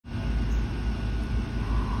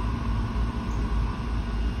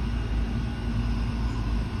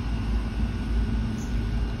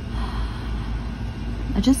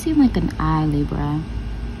just see like an eye, Libra.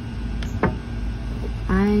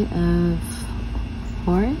 Eye of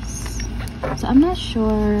Horus. So I'm not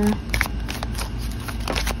sure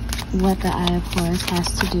what the Eye of Horus has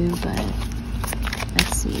to do, but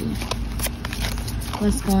let's see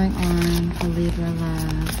what's going on for Libra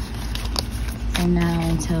love from now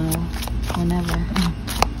until whenever.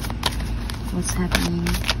 What's happening?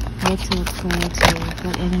 What to look forward to?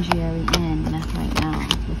 What energy are we in right now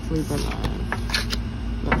with Libra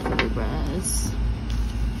love? Love for Libras.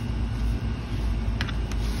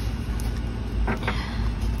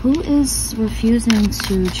 Who is refusing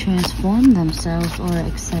to transform themselves or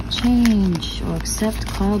accept change or accept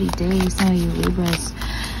cloudy days? Some of you Libras,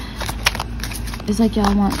 it's like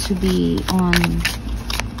y'all want to be on,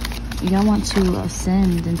 y'all want to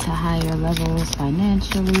ascend into higher levels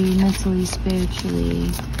financially, mentally, spiritually,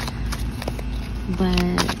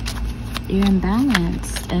 but you're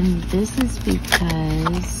imbalanced, and this is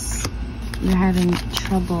because you're having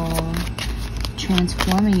trouble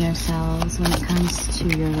transforming yourselves when it comes to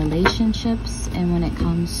your relationships and when it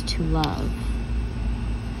comes to love.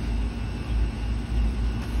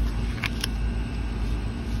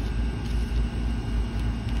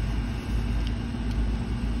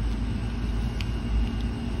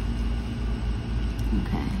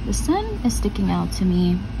 Okay, the sun is sticking out to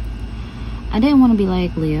me. I didn't want to be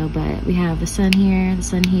like Leo, but we have the sun here, the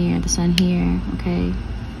sun here, the sun here, okay?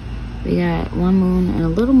 We got one moon and a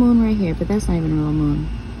little moon right here, but that's not even a real moon.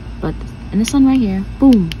 But, and the sun right here,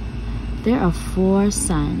 boom. There are 4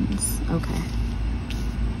 suns, okay.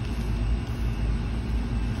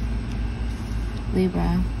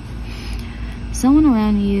 Libra, someone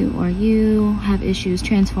around you or you have issues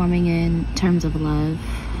transforming in terms of love,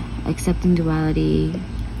 accepting duality,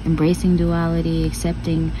 embracing duality,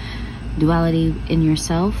 accepting duality in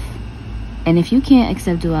yourself. And if you can't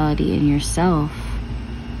accept duality in yourself,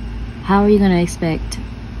 how are you going to expect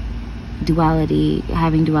duality,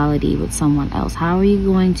 having duality with someone else? How are you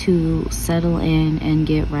going to settle in and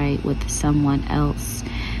get right with someone else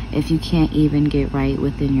if you can't even get right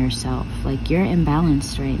within yourself? Like, you're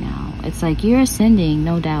imbalanced right now. It's like you're ascending,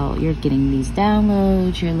 no doubt. You're getting these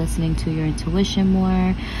downloads, you're listening to your intuition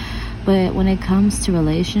more. But when it comes to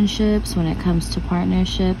relationships, when it comes to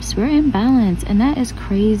partnerships, we're imbalanced, and that is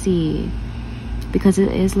crazy. Because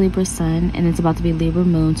it is Libra sun and it's about to be Libra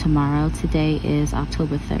moon tomorrow. Today is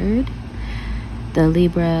October 3rd.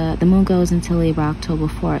 The moon goes into Libra October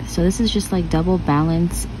 4th. So this is just like double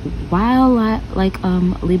balance while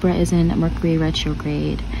Libra is in Mercury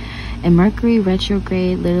retrograde. And Mercury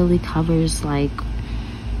retrograde literally covers like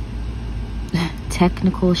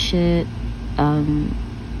technical shit,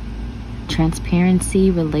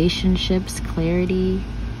 transparency, relationships, clarity,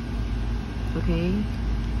 okay?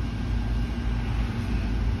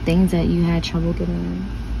 Things that you had trouble getting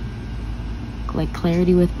like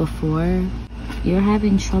clarity with before, you're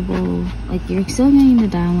having trouble, like you're still getting the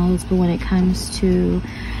downloads, but when it comes to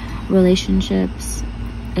relationships,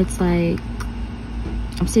 it's like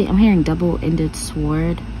I'm hearing double-ended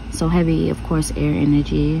sword, so heavy, of course, air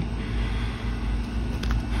energy.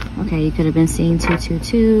 Okay, you could have been seeing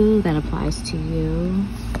 222, that applies to you.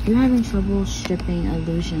 You're having trouble stripping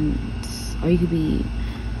illusions, or you could be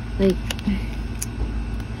like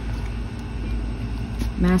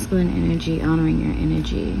masculine energy, honoring your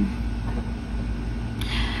energy.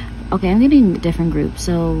 Okay, I'm getting different groups.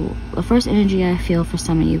 So the first energy I feel for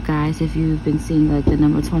some of you guys, if you've been seeing like the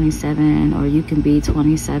number 27, or you can be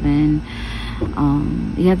 27,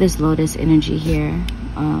 you have this lotus energy here.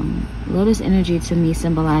 Lotus energy to me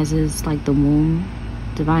symbolizes like the womb,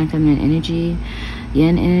 divine feminine energy,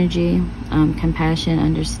 yin energy, compassion,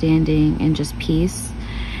 understanding, and just peace.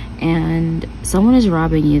 And someone is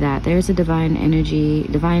robbing you that. There's a divine energy,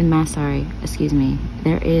 there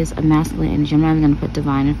is a masculine energy. I'm not even going to put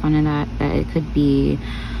divine in front of that it could be,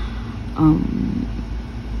 I'm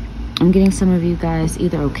getting some of you guys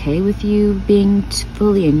either okay with you being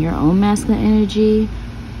fully in your own masculine energy,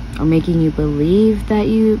 or making you believe that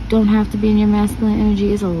you don't have to be in your masculine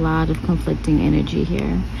energy. Is a lot of conflicting energy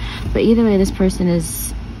here. But either way, this person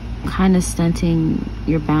is kind of stunting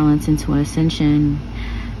your balance into an ascension,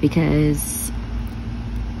 because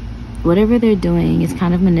whatever they're doing is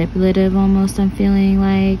kind of manipulative almost, I'm feeling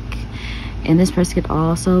like. And this person could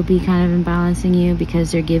also be kind of imbalancing you,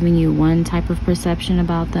 because they're giving you one type of perception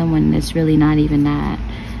about them when it's really not even that.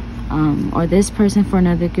 Or this person, for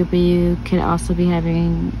another group of you, could also be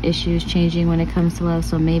having issues changing when it comes to love.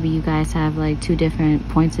 So maybe you guys have like 2 different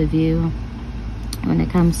points of view when it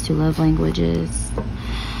comes to love languages.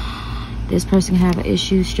 This person can have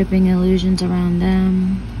issues stripping illusions around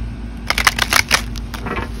them.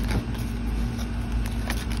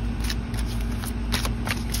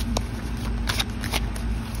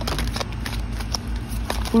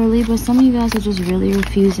 For Libra, some of you guys are just really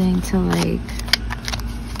refusing to like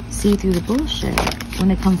see through the bullshit when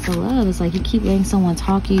it comes to love. It's like you keep letting someone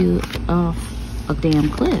talk you off a damn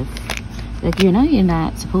cliff. Like, you know, you're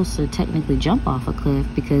not supposed to technically jump off a cliff,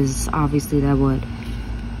 because obviously that would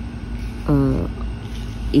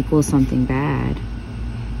equal something bad.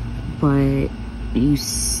 But you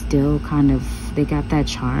still kind of, they got that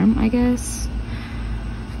charm, I guess.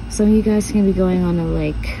 Some of you guys are gonna be going on a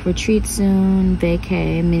like retreat soon,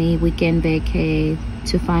 vacay, mini weekend vacay,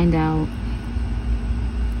 to find out,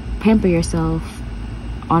 pamper yourself,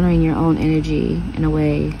 honoring your own energy in a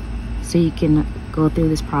way so you can go through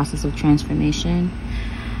this process of transformation.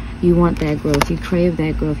 You want that growth, you crave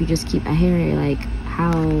that growth. You just keep, I hear it like,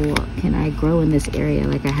 how can I grow in this area?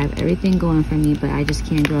 Like, I have everything going for me, but I just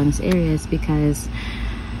can't grow in this area. It's because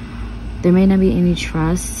there may not be any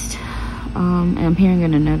trust. And I'm hearing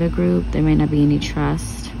in another group, there may not be any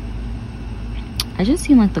trust. I just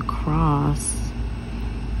seen like the cross.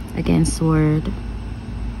 Again, sword.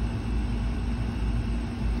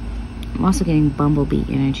 I'm also getting bumblebee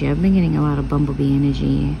energy. I've been getting a lot of bumblebee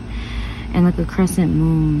energy. And like a crescent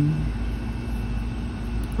moon.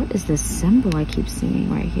 What is this symbol I keep seeing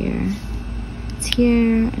right here? It's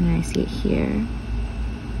here, and I see it here.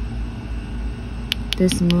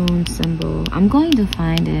 This moon symbol. I'm going to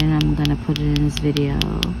find it, and I'm gonna put it in this video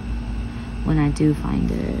when I do find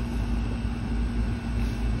it.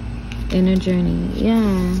 Inner journey. Yeah,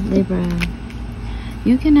 Libra.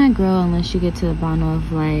 You cannot grow unless you get to the bottom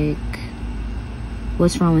of like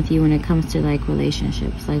what's wrong with you when it comes to like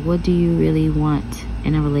relationships. Like, what do you really want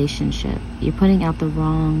in a relationship? You're putting out the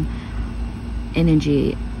wrong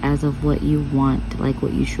energy as of what you want, like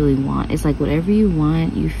what you truly want. It's like whatever you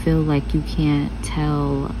want, you feel like you can't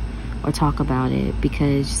tell or talk about it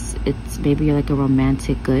because it's, maybe you're like a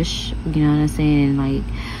romantic gush, you know what I'm saying? And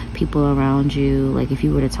like people around you, like if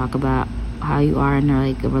you were to talk about how you are in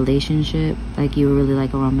like a relationship, like you were really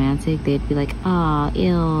like a romantic, they'd be like, ah,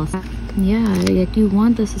 ew. Yeah, like you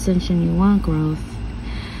want this ascension, you want growth.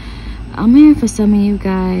 I'm here for some of you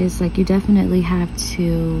guys, like you definitely have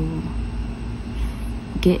to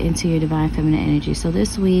get into your divine feminine energy. So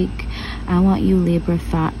this week, I want you Libra,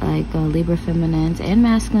 Libra feminines and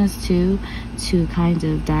masculines too, to kind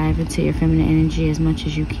of dive into your feminine energy as much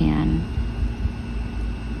as you can.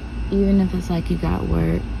 Even if it's like you got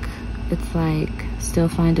work, it's like still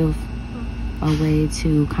find a way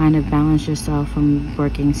to kind of balance yourself from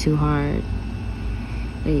working too hard.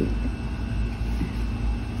 Like,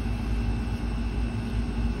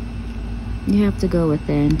 you have to go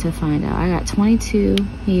within to find out. I got 22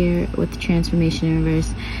 here with the transformation in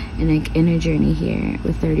reverse, and like inner journey here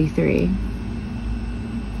with 33.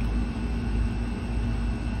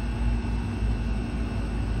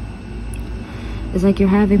 It's like you're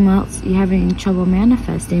having trouble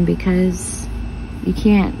manifesting because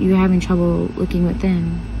you're having trouble looking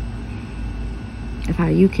within of how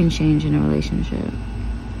you can change in a relationship.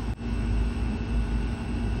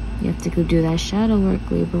 You have to go do that shadow work,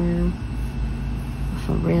 Libra.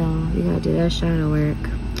 For real, you gotta do that shadow work.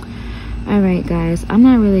 All right, guys, I'm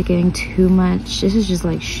not really getting too much. This is just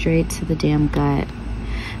like straight to the damn gut.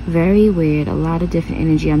 Very weird. A lot of different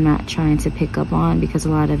energy I'm not trying to pick up on because a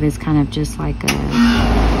lot of it's kind of just like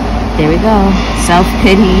there we go,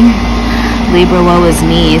 self-pity. Libra, woe is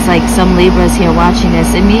me. It's like some Libras here watching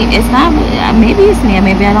this, and me, it's not, maybe it's me,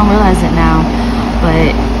 maybe I don't realize it now,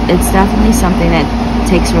 but it's definitely something that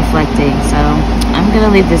takes reflecting. So I'm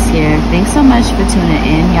gonna leave this here. Thanks so much for tuning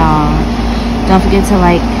in, y'all. Don't forget to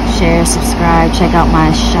like, share, subscribe, check out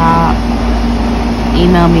my shop,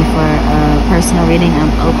 email me for a personal reading.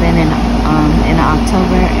 I'm open in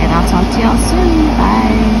October, and I'll talk to y'all soon. Bye.